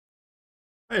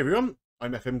Hey everyone,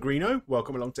 I'm FMGreeno.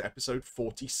 Welcome along to episode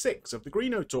 46 of the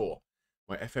Greeno Tour,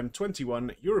 my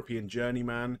FM21 European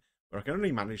journeyman, where I can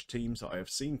only manage teams that I have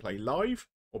seen play live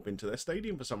or been to their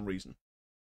stadium for some reason.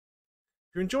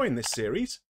 If you're enjoying this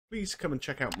series, please come and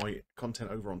check out my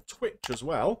content over on Twitch as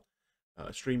well.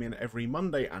 Streaming every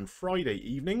Monday and Friday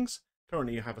evenings.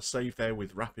 Currently I have a save there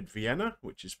with Rapid Vienna,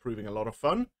 which is proving a lot of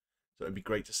fun, so it'd be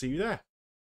great to see you there.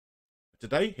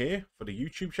 Today, here for the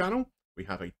YouTube channel, we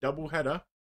have a double header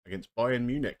against Bayern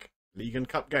Munich, League and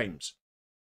Cup games.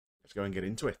 Let's go and get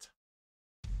into it.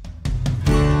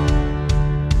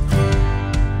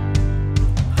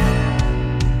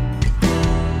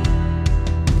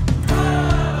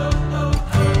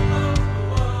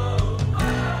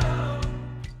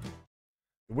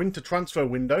 The winter transfer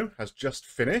window has just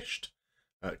finished.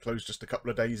 It closed just a couple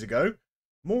of days ago.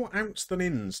 More outs than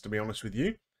ins, to be honest with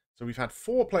you. So we've had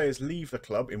 4 players leave the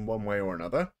club in one way or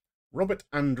another. Robert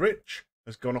Andrich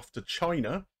has gone off to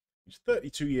China. He's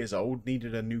 32 years old,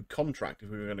 needed a new contract if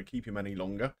we were going to keep him any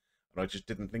longer. And I just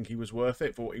didn't think he was worth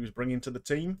it for what he was bringing to the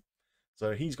team.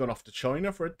 So he's gone off to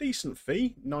China for a decent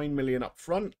fee, 9 million up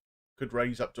front. Could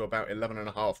raise up to about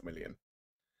 11.5 million.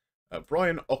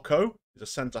 Brian Oko is a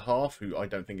centre-half who I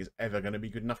don't think is ever going to be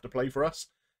good enough to play for us.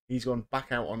 He's gone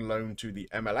back out on loan to the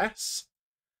MLS.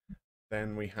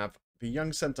 Then we have the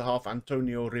young centre-half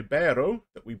Antonio Ribeiro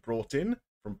that we brought in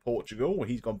from Portugal, where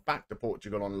he's gone back to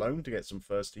Portugal on loan to get some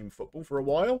first-team football for a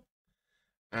while.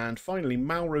 And finally,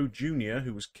 Mauro Jr.,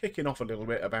 who was kicking off a little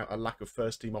bit about a lack of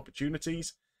first-team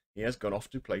opportunities, he has gone off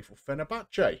to play for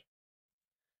Fenerbahce.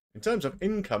 In terms of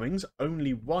incomings,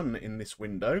 only one in this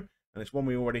window, and it's one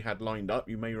we already had lined up.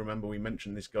 You may remember we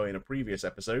mentioned this guy in a previous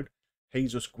episode,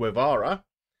 Jesus Guevara.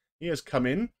 He has come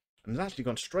in and has actually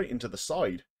gone straight into the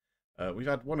side. We've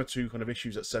had 1 or 2 kind of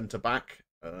issues at centre-back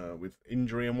with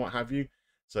injury and what have you.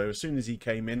 So as soon as he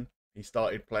came in, he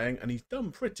started playing, and he's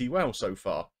done pretty well so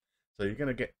far. So you're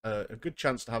going to get a good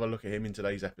chance to have a look at him in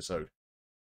today's episode.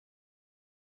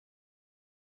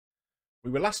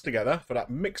 We were last together for that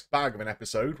mixed bag of an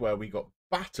episode where we got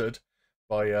battered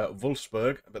by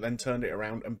Wolfsburg, but then turned it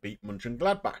around and beat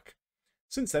Mönchengladbach.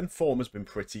 Since then, form has been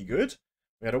pretty good.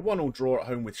 We had a 1-1 draw at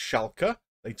home with Schalke.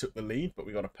 They took the lead, but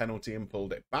we got a penalty and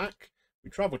pulled it back. We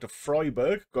travelled to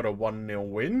Freiburg, got a 1-0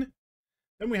 win.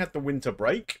 Then we had the winter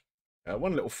break.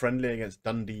 One little friendly against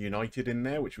Dundee United in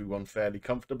there, which we won fairly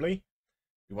comfortably.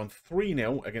 We won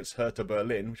 3-0 against Hertha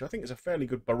Berlin, which I think is a fairly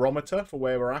good barometer for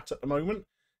where we're at the moment.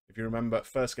 If you remember,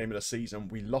 first game of the season,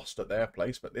 we lost at their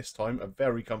place, but this time a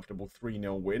very comfortable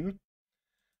 3-0 win.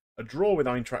 A draw with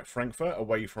Eintracht Frankfurt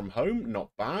away from home,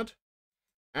 not bad.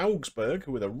 Augsburg,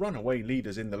 who were the runaway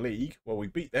leaders in the league, well, we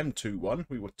beat them 2-1.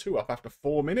 We were 2 up after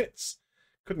 4 minutes.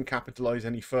 Couldn't capitalise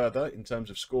any further in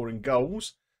terms of scoring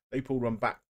goals. They pulled one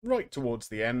back right towards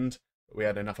the end, but we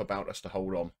had enough about us to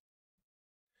hold on.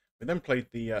 We then played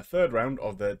the third round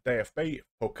of the DFB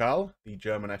Pokal, the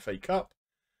German FA Cup.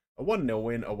 A 1-0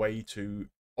 win away to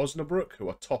Osnabrück, who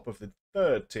are top of the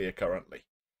 3rd tier currently.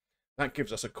 That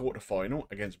gives us a quarter-final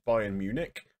against Bayern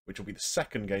Munich, which will be the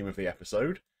second game of the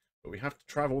episode. But we have to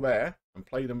travel there and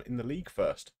play them in the league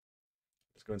first.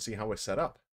 Let's go and see how we're set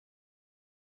up.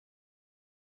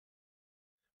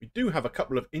 We do have a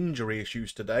couple of injury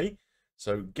issues today.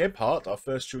 So Gebhardt, our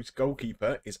first choice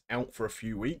goalkeeper, is out for a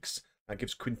few weeks. That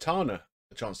gives Quintana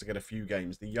a chance to get a few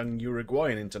games. The young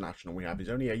Uruguayan international we have. He's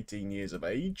only 18 years of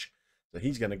age. So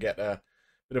he's going to get a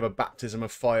bit of a baptism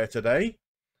of fire today.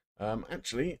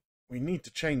 Actually, we need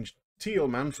to change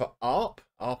Thielmann for Arp.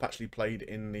 Arp actually played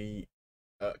in the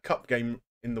cup game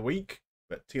in the week,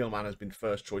 but Thielmann has been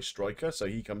first choice striker, so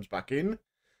he comes back in.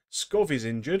 Skov is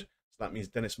injured, so that means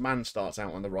Dennis Mann starts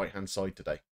out on the right hand side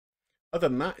today. Other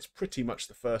than that, it's pretty much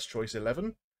the first choice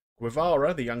 11.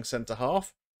 Guevara, the young centre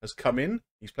half, has come in.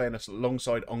 He's playing us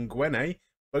alongside Ongwene.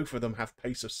 Both of them have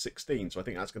pace of 16, so I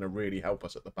think that's going to really help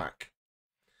us at the back.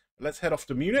 But let's head off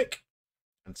to Munich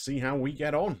and see how we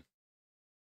get on.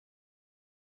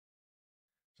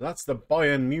 So that's the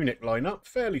Bayern Munich lineup.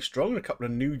 Fairly strong. A couple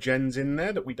of new gens in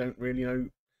there that we don't really know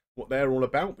what they're all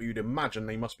about, but you'd imagine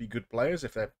they must be good players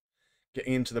if they're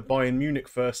getting into the Bayern Munich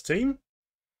first team.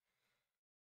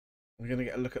 We're going to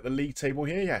get a look at the league table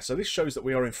here. Yeah, so this shows that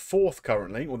we are in 4th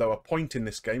currently, although a point in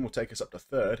this game will take us up to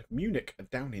 3rd. Munich are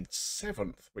down in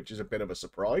 7th, which is a bit of a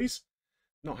surprise.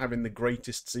 Not having the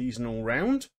greatest season all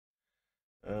round.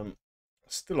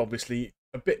 Still obviously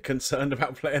a bit concerned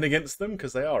about playing against them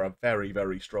because they are a very,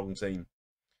 very strong team.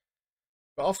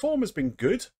 But our form has been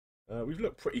good. We've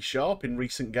looked pretty sharp in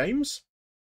recent games.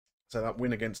 So that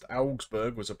win against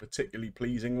Augsburg was a particularly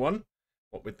pleasing one.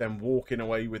 What with them walking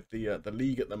away with the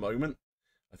league at the moment.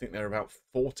 I think they're about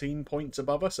 14 points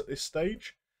above us at this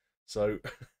stage. So,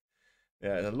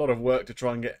 yeah, a lot of work to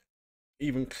try and get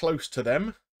even close to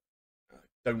them. I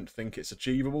don't think it's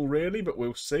achievable, really, but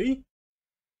we'll see.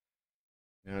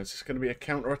 Now, is this going to be a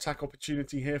counter-attack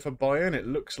opportunity here for Bayern? It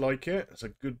looks like it. It's a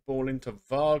good ball into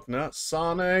Wagner.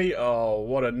 Sane. Oh,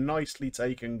 what a nicely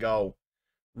taken goal.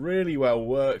 Really well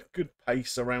worked. Good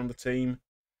pace around the team.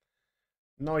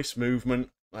 Nice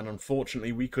movement. And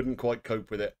unfortunately, we couldn't quite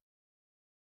cope with it.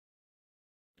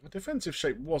 The defensive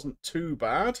shape wasn't too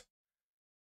bad.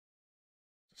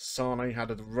 Sane had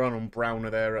a run on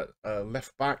Browner there at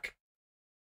left back.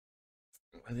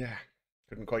 And yeah,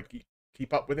 couldn't quite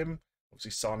keep up with him.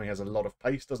 Obviously, Sane has a lot of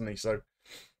pace, doesn't he? So,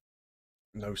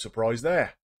 no surprise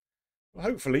there. Well,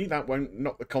 hopefully, that won't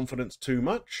knock the confidence too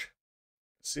much.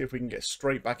 Let's see if we can get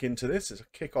straight back into this. It's a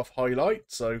kick-off highlight,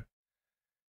 so it'd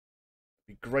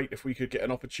be great if we could get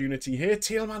an opportunity here.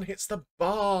 Thielmann hits the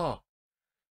bar.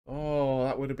 Oh,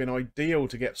 that would have been ideal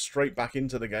to get straight back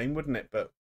into the game, wouldn't it?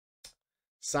 But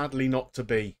sadly not to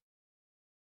be.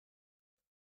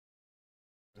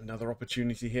 Another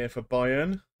opportunity here for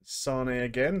Bayern. Sane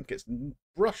again gets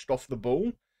brushed off the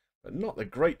ball, but not the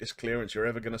greatest clearance you're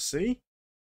ever going to see.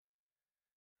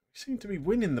 We seem to be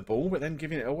winning the ball, but then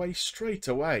giving it away straight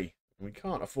away. We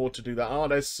can't afford to do that. Ah,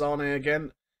 there's Sane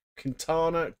again.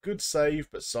 Quintana, good save,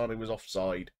 but Sane was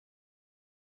offside.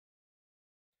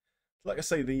 Like I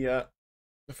say, the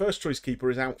first choice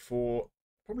keeper is out for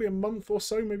probably a month or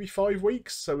so, maybe 5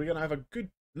 weeks. So we're going to have a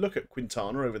good look at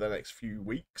Quintana over the next few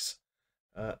weeks.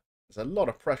 There's a lot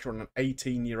of pressure on an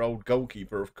 18-year-old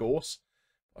goalkeeper, of course.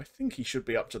 I think he should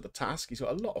be up to the task. He's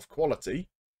got a lot of quality.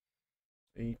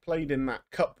 He played in that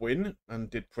cup win and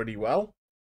did pretty well.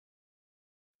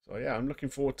 So yeah, I'm looking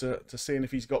forward to seeing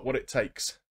if he's got what it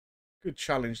takes. Good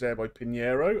challenge there by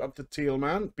Pinheiro. Up to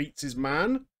Thielmann. Beats his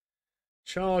man.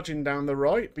 Charging down the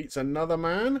right. Beats another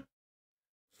man.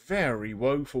 Very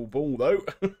woeful ball, though.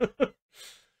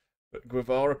 But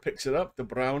Guevara picks it up. De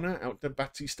Bruyne out to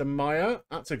Batista Maya.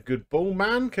 That's a good ball,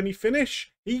 man. Can he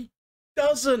finish? He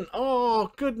doesn't.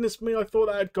 Oh, goodness me. I thought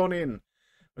that had gone in.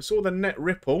 I saw the net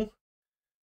ripple.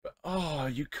 But, oh,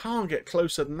 you can't get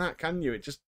closer than that, can you? It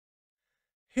just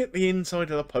hit the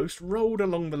inside of the post, rolled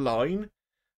along the line,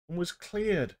 and was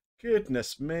cleared.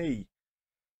 Goodness me.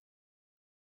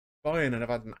 Bayern have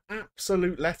had an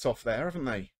absolute let-off there, haven't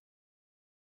they?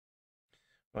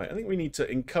 Right, I think we need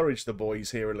to encourage the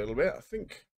boys here a little bit. I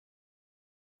think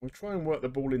we'll try and work the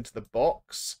ball into the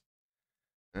box.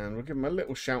 And we'll give them a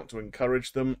little shout to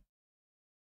encourage them.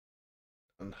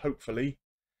 And hopefully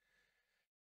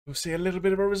we'll see a little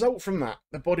bit of a result from that.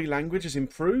 The body language has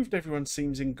improved. Everyone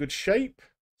seems in good shape.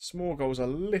 Smorgol's a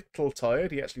little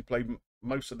tired. He actually played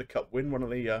most of the cup win. One of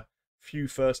the few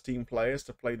first-team players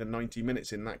to play the 90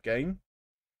 minutes in that game.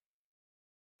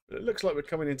 It looks like we're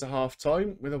coming into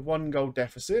half-time with a 1-goal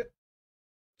deficit.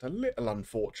 It's a little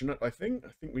unfortunate, I think. I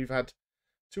think we've had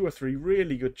 2 or 3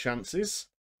 really good chances.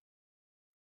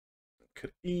 It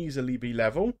could easily be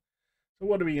level. So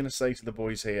what are we going to say to the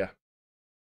boys here?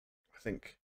 I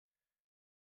think...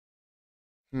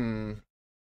 Yeah,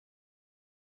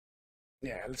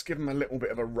 let's give them a little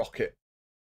bit of a rocket.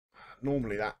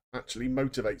 Normally that actually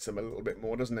motivates them a little bit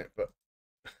more, doesn't it? But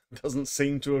doesn't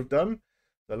seem to have done.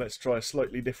 So let's try a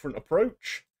slightly different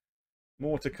approach.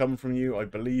 More to come from you, I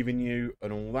believe in you,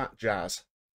 and all that jazz.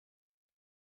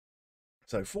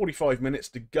 So 45 minutes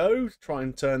to go to try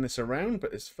and turn this around,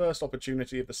 but it's first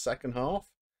opportunity of the second half.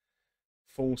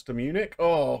 Falls to Munich.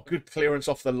 Oh, good clearance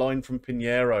off the line from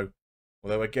Pinheiro.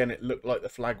 Although again, it looked like the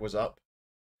flag was up.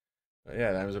 But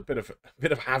yeah, there was a bit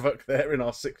of havoc there in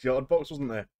our 6-yard box, wasn't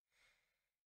there?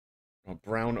 Oh,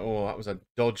 Brown. Oh, that was a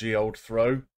dodgy old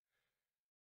throw.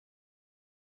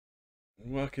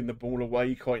 Working the ball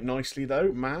away quite nicely,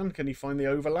 though. Man, can he find the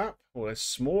overlap? Oh, there's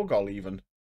Smorgol even.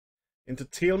 Into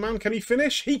Thielmann. Can he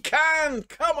finish? He can!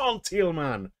 Come on,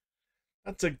 Thielmann!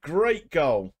 That's a great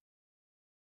goal.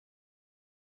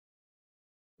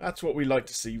 That's what we like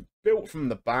to see. Built from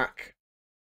the back.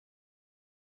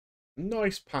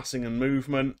 Nice passing and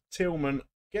movement. Thielmann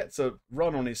gets a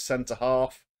run on his centre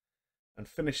half and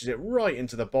finishes it right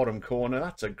into the bottom corner.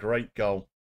 That's a great goal.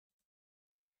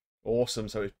 Awesome.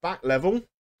 So it's back level.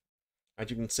 As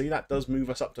you can see, that does move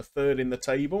us up to 3rd in the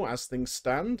table as things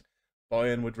stand.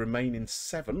 Bayern would remain in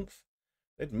 7th.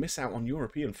 They'd miss out on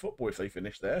European football if they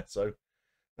finished there. So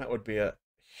that would be a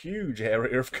huge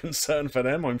area of concern for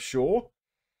them, I'm sure.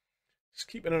 Just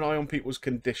keeping an eye on people's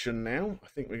condition now. I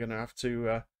think we're going to have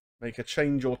to make a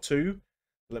change or two.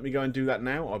 Let me go and do that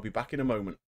now. I'll be back in a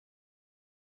moment.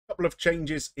 A couple of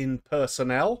changes in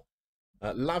personnel.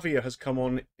 Lavia has come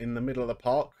on in the middle of the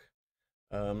park.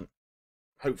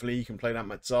 Hopefully he can play that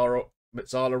Mazzaro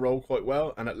Metzala role quite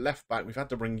well. And at left back, we've had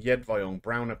to bring Jedvaj on.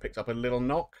 Browner picked up a little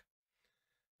knock.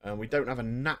 And we don't have a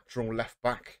natural left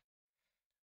back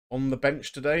on the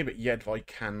bench today, but Jedvaj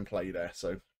can play there.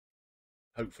 So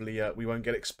hopefully we won't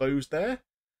get exposed there.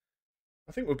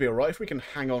 I think we'll be all right if we can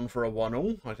hang on for a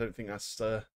 1-1. I don't think that's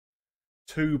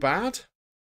too bad.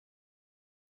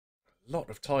 A lot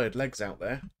of tired legs out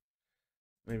there.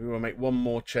 Maybe we'll make one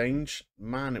more change.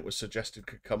 Man, it was suggested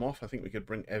could come off. I think we could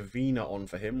bring Evina on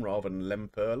for him rather than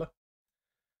Lemperle.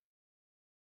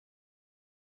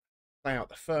 Play out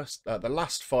the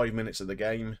last 5 minutes of the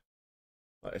game.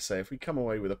 Like I say, if we come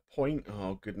away with a point,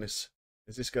 oh goodness,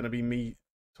 is this going to be me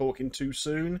talking too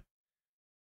soon?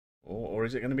 Or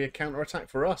is it going to be a counter-attack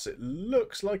for us? It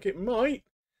looks like it might.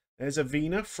 There's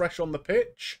Evina, fresh on the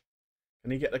pitch. Can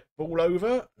he get the ball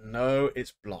over? No,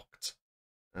 it's blocked.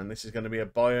 And this is going to be a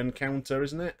Bayern counter,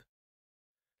 isn't it?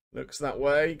 Looks that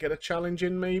way. Get a challenge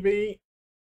in, maybe.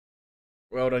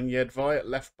 Well done, Jedvaj at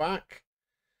left back.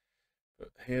 But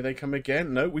here they come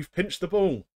again. No, we've pinched the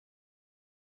ball.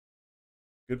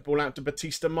 Good ball out to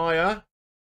Batista Maya.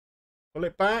 Pull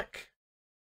it back.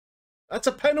 That's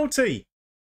a penalty.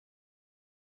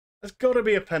 That's got to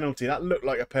be a penalty. That looked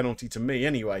like a penalty to me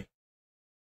anyway.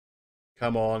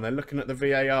 Come on, they're looking at the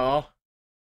VAR.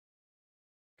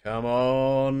 Come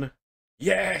on.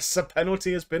 Yes, a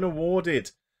penalty has been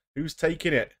awarded. Who's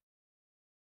taking it?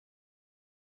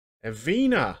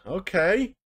 Evina.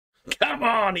 Okay. Come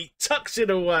on, he tucks it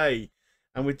away.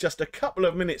 And with just a couple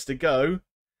of minutes to go,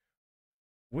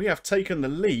 we have taken the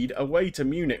lead away to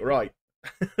Munich. Right.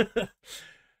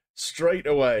 Straight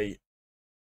away.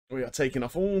 We are taking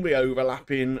off all the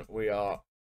overlapping. We are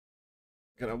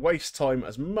going to waste time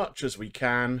as much as we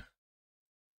can.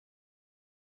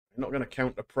 We're not going to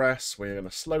counter press. We're going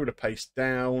to slow the pace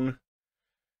down.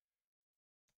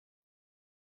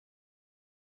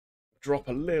 Drop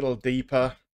a little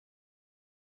deeper.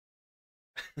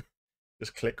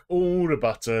 Just click all the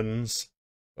buttons.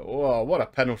 But, whoa, what a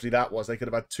penalty that was. They could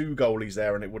have had 2 goalies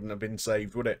there and it wouldn't have been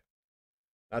saved, would it?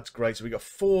 That's great. So we got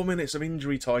 4 minutes of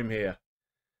injury time here.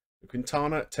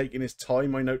 Quintana taking his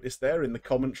time, I noticed there in the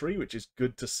commentary, which is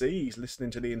good to see. He's listening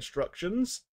to the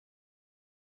instructions.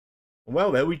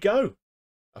 Well, there we go.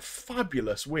 A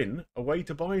fabulous win away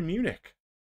to Bayern Munich.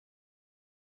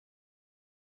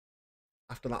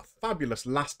 After that fabulous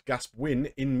last gasp win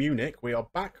in Munich, we are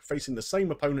back facing the same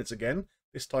opponents again,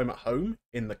 this time at home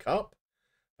in the Cup.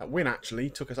 That win actually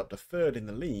took us up to 3rd in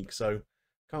the league, so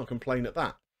can't complain at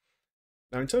that.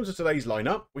 Now, in terms of today's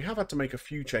lineup, we have had to make a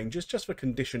few changes, just for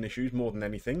condition issues more than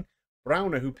anything.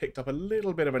 Browner, who picked up a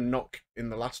little bit of a knock in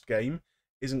the last game,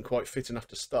 isn't quite fit enough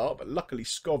to start, but luckily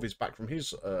Skov is back from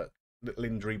his little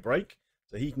injury break,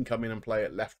 so he can come in and play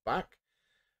at left back.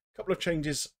 A couple of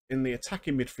changes in the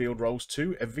attacking midfield roles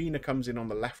too. Evina comes in on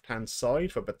the left-hand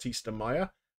side for Batista Maya,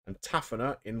 and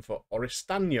Tafana in for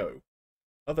Oristano.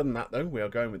 Other than that, though, we are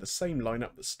going with the same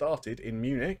lineup that started in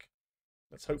Munich.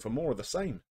 Let's hope for more of the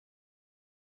same.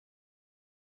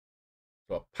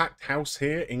 Got a packed house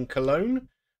here in Cologne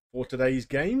for today's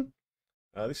game.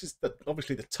 This is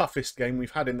obviously the toughest game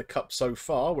we've had in the Cup so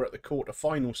far. We're at the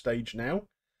quarter-final stage now.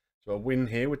 So a win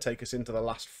here would take us into the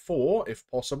last 4, if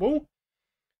possible.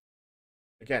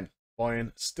 Again,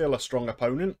 Bayern still a strong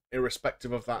opponent,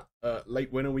 irrespective of that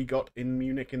late winner we got in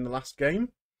Munich in the last game.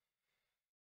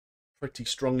 Pretty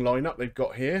strong lineup they've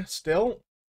got here still.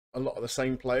 A lot of the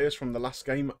same players from the last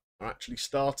game are actually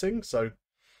starting, so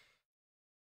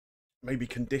maybe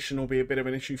condition will be a bit of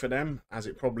an issue for them, as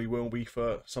it probably will be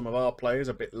for some of our players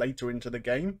a bit later into the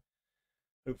game.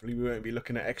 Hopefully we won't be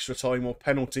looking at extra time or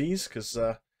penalties, because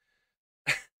I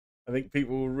think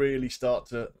people will really start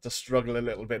to struggle a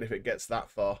little bit if it gets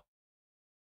that far.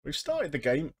 We've started the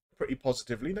game pretty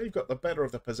positively. They've got the better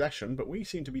of the possession, but we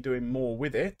seem to be doing more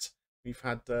with it. We've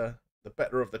had the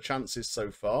better of the chances so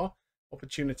far.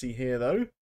 Opportunity here, though.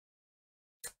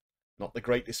 Not the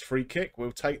greatest free kick.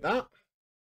 We'll take that.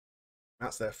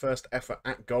 That's their first effort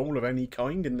at goal of any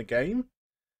kind in the game.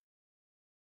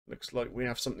 Looks like we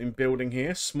have something building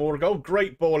here. Smorgol,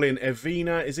 great ball in.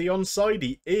 Evina, is he onside?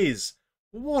 He is.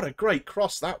 What a great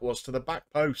cross that was to the back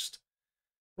post.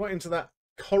 Right into that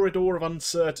corridor of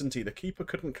uncertainty. The keeper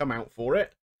couldn't come out for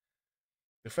it.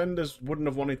 Defenders wouldn't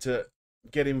have wanted to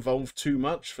get involved too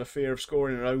much for fear of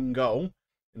scoring an own goal.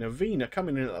 And Evina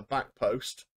coming in at the back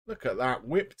post. Look at that,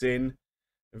 whipped in.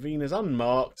 Evina's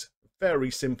unmarked.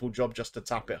 Very simple job just to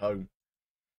tap it home.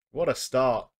 What a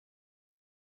start.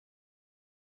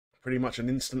 Pretty much an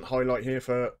instant highlight here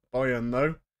for Bayern,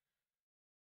 though.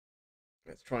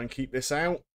 Let's try and keep this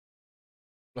out.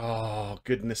 Oh,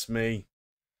 goodness me.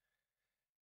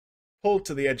 Pulled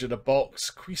to the edge of the box.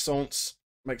 Cuisance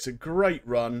makes a great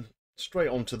run, straight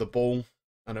onto the ball,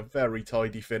 and a very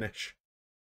tidy finish.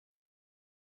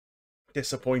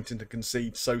 Disappointing to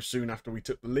concede so soon after we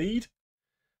took the lead.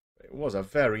 It was a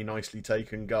very nicely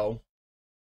taken goal.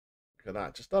 Look at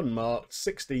that, just unmarked,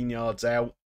 16 yards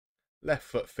out, left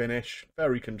foot finish,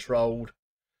 very controlled.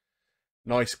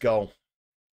 Nice goal.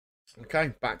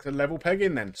 Okay, back to level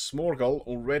pegging then. Smorgol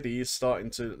already is starting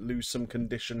to lose some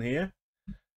condition here.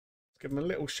 Let's give him a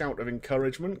little shout of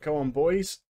encouragement. Go on,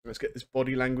 boys. Let's get this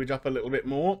body language up a little bit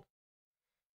more.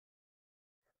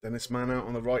 Then this man out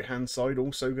on the right-hand side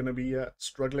also going to be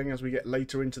struggling as we get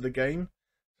later into the game.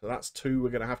 So that's two we're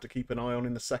going to have to keep an eye on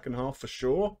in the second half for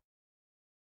sure.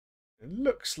 It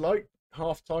looks like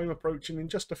half-time approaching in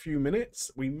just a few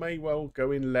minutes. We may well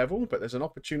go in level, but there's an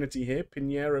opportunity here.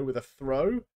 Pinheiro with a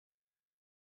throw.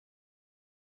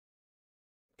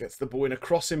 Gets the ball in a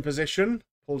crossing position.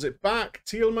 Pulls it back.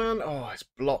 Thielmann. Oh, it's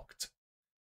blocked.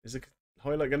 Is the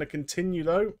highlight going to continue,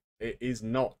 though? It is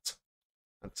not.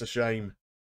 That's a shame.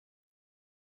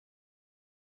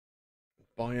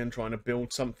 Bayern trying to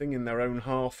build something in their own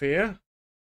half here.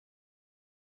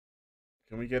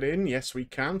 Can we get in? Yes, we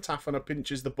can. Tafana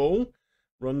pinches the ball.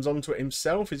 Runs onto it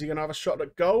himself. Is he going to have a shot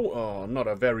at goal? Oh, not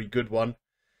a very good one.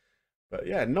 But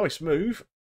yeah, nice move.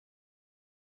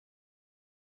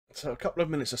 So a couple of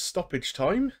minutes of stoppage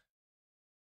time.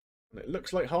 And it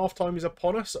looks like half-time is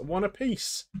upon us at 1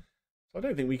 apiece. So I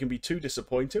don't think we can be too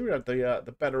disappointed. We had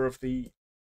the better of the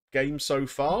game so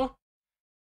far.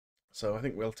 So I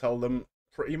think we'll tell them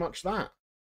pretty much that.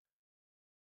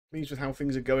 Pleased with how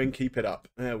things are going. Keep it up.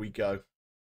 There we go.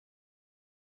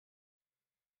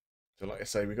 So like I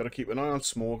say, we've got to keep an eye on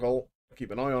Smorgol.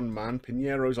 Keep an eye on Man.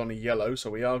 Pinheiro's on a yellow, so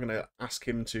we are going to ask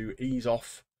him to ease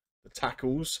off the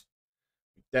tackles.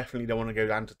 We definitely don't want to go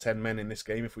down to 10 men in this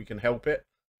game if we can help it.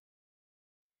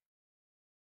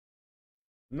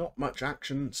 Not much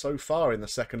action so far in the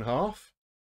second half.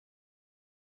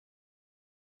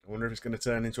 I wonder if it's going to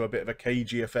turn into a bit of a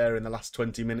cagey affair in the last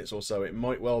 20 minutes or so. It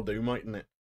might well do, mightn't it?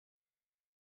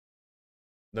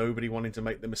 Nobody wanting to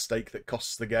make the mistake that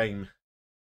costs the game.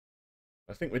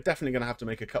 I think we're definitely going to have to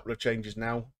make a couple of changes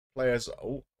now. Players,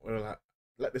 we'll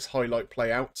let this highlight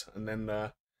play out, and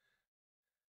then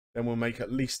we'll make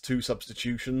at least 2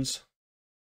 substitutions.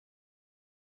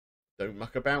 Don't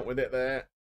muck about with it there.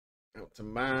 Out to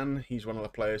Man. He's one of the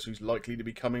players who's likely to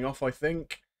be coming off, I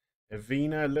think.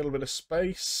 Evina, a little bit of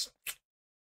space.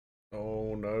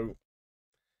 Oh, no.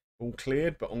 All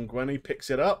cleared, but Ongwene picks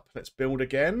it up. Let's build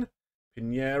again.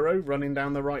 Pinheiro running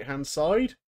down the right-hand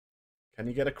side. Can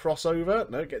he get a crossover?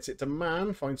 No, gets it to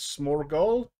Man. Finds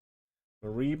Smorgol.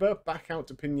 Mariba back out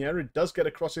to Pinheiro. Does get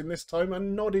a cross in this time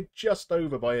and nodded just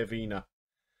over by Evina.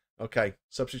 Okay,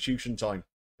 substitution time.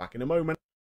 Back in a moment.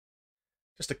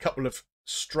 Just a couple of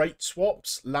straight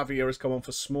swaps. Lavia has come on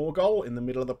for Smorgol in the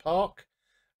middle of the park.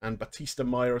 And Batista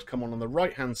Meyer has come on the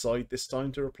right-hand side, this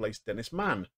time to replace Dennis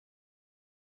Mann.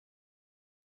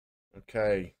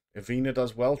 Okay, Evina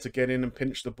does well to get in and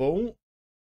pinch the ball.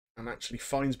 And actually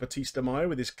finds Batista Meyer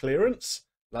with his clearance.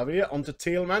 Lavia onto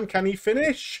Thielmann. Can he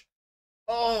finish?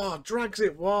 Oh, drags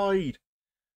it wide.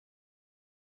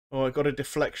 Oh, it got a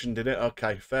deflection, did it?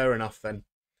 Okay, fair enough then.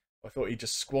 I thought he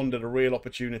just squandered a real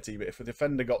opportunity, but if a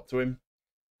defender got to him.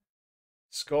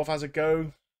 Skov has a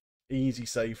go. Easy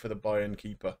save for the Bayern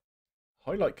keeper.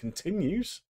 Highlight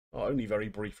continues. Oh, only very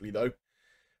briefly, though.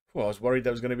 Well, I was worried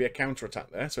there was going to be a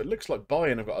counter-attack there. So it looks like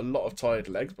Bayern have got a lot of tired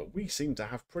legs, but we seem to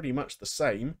have pretty much the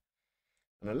same.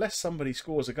 And unless somebody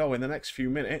scores a goal in the next few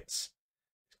minutes,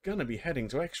 it's going to be heading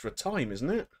to extra time, isn't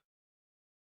it?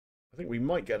 I think we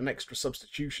might get an extra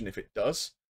substitution if it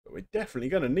does, but we're definitely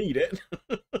going to need it.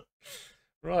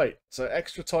 Right, so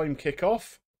extra time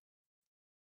kick-off.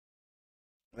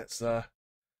 Let's tell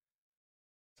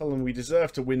them we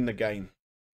deserve to win the game.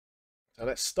 So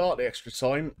let's start the extra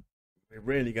time. We're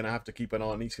really going to have to keep an eye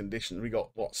on these conditions. We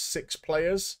got, what, 6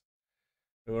 players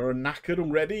who are knackered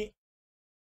already.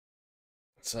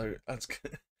 So that's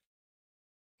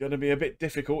going to be a bit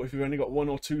difficult if you've only got 1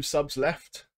 or 2 subs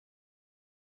left.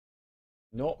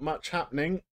 Not much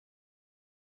happening.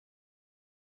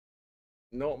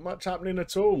 Not much happening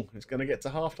at all. It's going to get to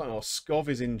half-time. Oh, Skov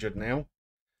is injured now.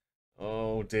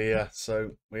 Oh dear.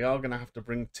 So we are going to have to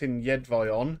bring Tin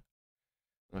Yedvai on.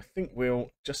 I think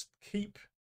we'll just keep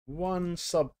 1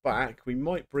 sub back. We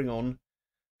might bring on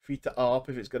Fita Arp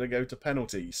if it's going to go to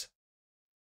penalties.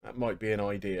 That might be an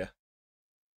idea.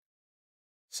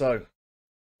 So,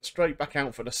 straight back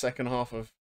out for the second half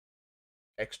of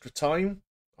extra time.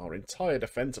 Our entire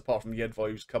defence, apart from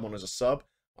Yedvai, who's come on as a sub,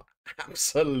 are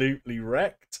absolutely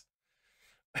wrecked.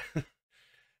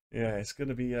 Yeah, it's going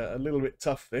to be a little bit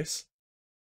tough, this.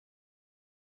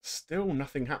 Still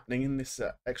nothing happening in this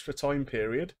extra time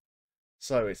period.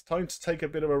 So it's time to take a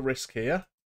bit of a risk here.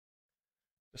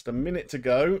 Just a minute to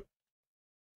go.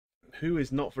 Who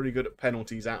is not very good at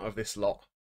penalties out of this lot?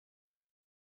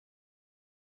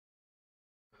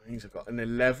 He's got an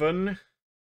 11.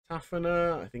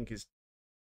 Tafana, I think, is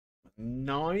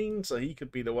 9. So he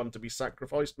could be the one to be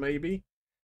sacrificed, maybe.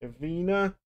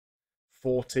 Evina,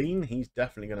 14. He's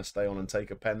definitely going to stay on and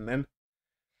take a pen then.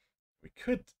 We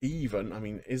could even, I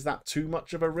mean, is that too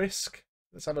much of a risk?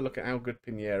 Let's have a look at how good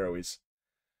Pinheiro is.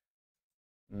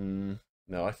 No,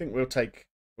 I think we'll take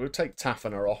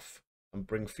Tafana off and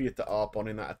bring Fiat Arp on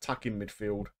in that attacking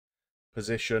midfield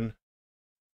position.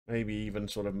 Maybe even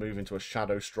sort of move into a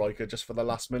shadow striker just for the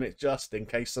last minute, just in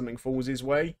case something falls his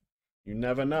way. You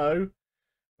never know,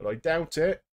 but I doubt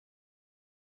it.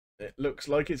 It looks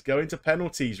like it's going to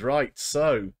penalties, right?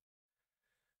 So,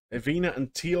 Evina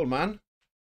and Thielmann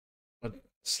are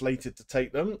slated to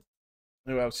take them.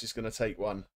 Who else is going to take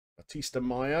one? Batista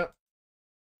Maya.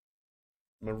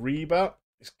 Mariba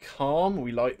is calm.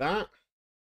 We like that.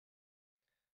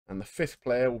 And the 5th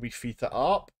player will be Fita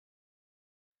Arp.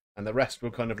 And the rest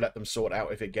will kind of let them sort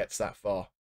out if it gets that far.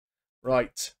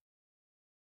 Right.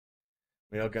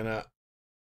 We are going to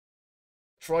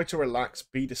try to relax,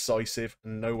 be decisive,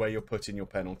 and know where you're putting your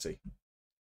penalty.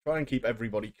 Try and keep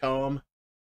everybody calm.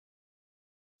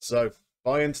 So,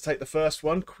 Bayern to take the first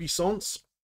one. Cuisance.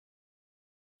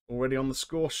 Already on the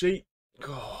score sheet.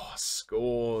 Oh,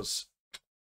 scores.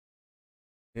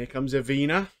 Here comes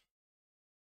Evina.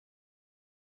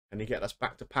 Can he get us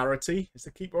back to parity? Is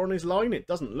the keeper on his line? It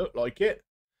doesn't look like it.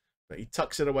 But he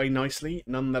tucks it away nicely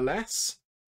nonetheless.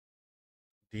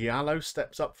 Diallo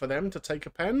steps up for them to take a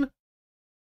pen.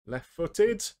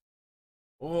 Left-footed.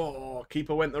 Oh,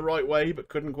 keeper went the right way but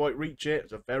couldn't quite reach it.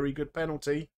 It's a very good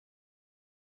penalty.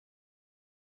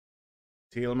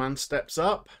 Thielmann steps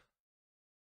up.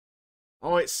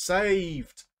 Oh, it's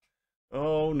saved.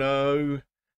 Oh, no.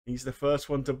 He's the first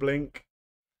one to blink.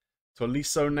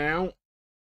 Tolisso now.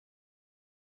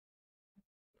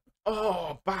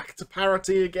 Oh, back to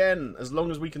parity again. As long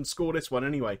as we can score this one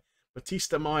anyway.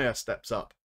 Batista Maya steps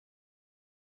up.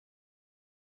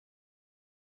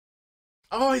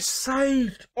 Oh, it's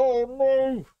saved. Oh,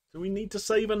 no. Do we need to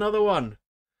save another one?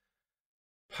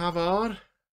 Pavard.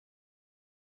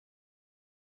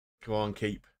 Go on,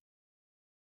 keep.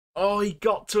 Oh, he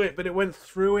got to it, but it went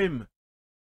through him.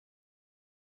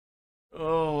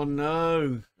 Oh,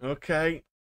 no. Okay.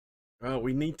 Well,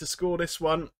 we need to score this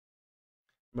one.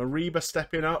 Mariba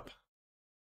stepping up.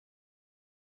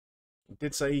 He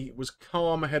did say he was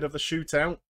calm ahead of the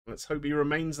shootout. Let's hope he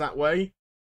remains that way.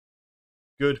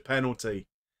 Good penalty.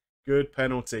 Good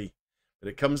penalty. But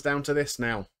it comes down to this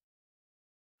now.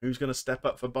 Who's going to step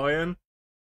up for Bayern?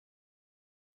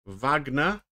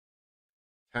 Wagner.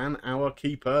 Can our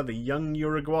keeper, the young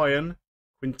Uruguayan,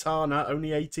 Quintana,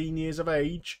 only 18 years of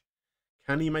age,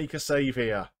 can he make a save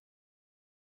here?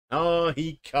 Oh,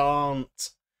 he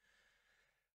can't.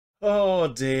 Oh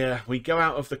dear. We go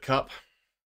out of the cup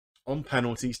on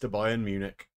penalties to Bayern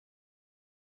Munich.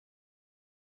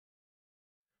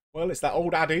 Well, it's that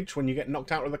old adage, when you get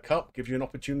knocked out of the cup, gives you an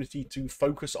opportunity to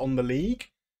focus on the league,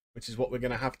 which is what we're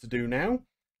going to have to do now.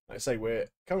 Like I say, we're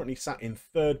currently sat in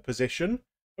 3rd position,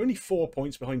 only 4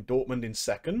 points behind Dortmund in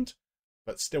 2nd,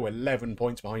 but still 11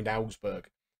 points behind Augsburg.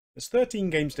 There's 13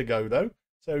 games to go, though,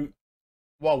 so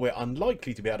while we're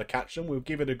unlikely to be able to catch them, we'll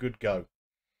give it a good go.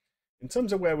 In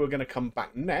terms of where we're going to come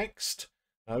back next,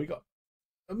 we've got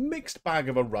a mixed bag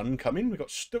of a run coming. We've got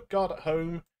Stuttgart at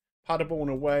home, Paderborn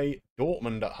away,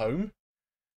 Dortmund at home,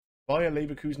 Bayer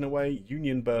Leverkusen away,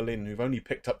 Union Berlin, who've only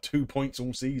picked up 2 points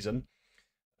all season.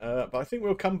 But I think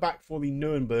we'll come back for the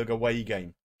Nuremberg away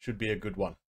game. Should be a good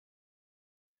one.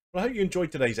 Well, I hope you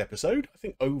enjoyed today's episode. I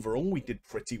think overall we did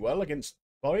pretty well against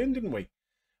Bayern, didn't we?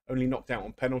 Only knocked out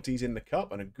on penalties in the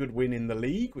cup and a good win in the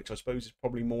league, which I suppose is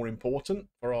probably more important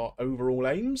for our overall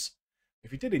aims.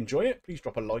 If you did enjoy it, please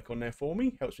drop a like on there for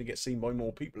me. Helps me get seen by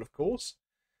more people, of course.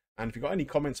 And if you've got any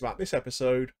comments about this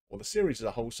episode or the series as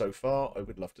a whole so far, I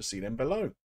would love to see them below.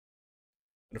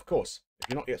 And of course, if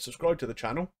you're not yet subscribed to the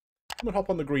channel, come and hop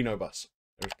on the Greenobus.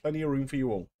 There is plenty of room for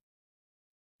you all.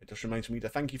 It just remains for me to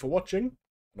thank you for watching,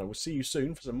 and I will see you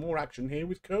soon for some more action here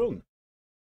with Köln.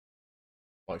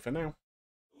 Bye for now.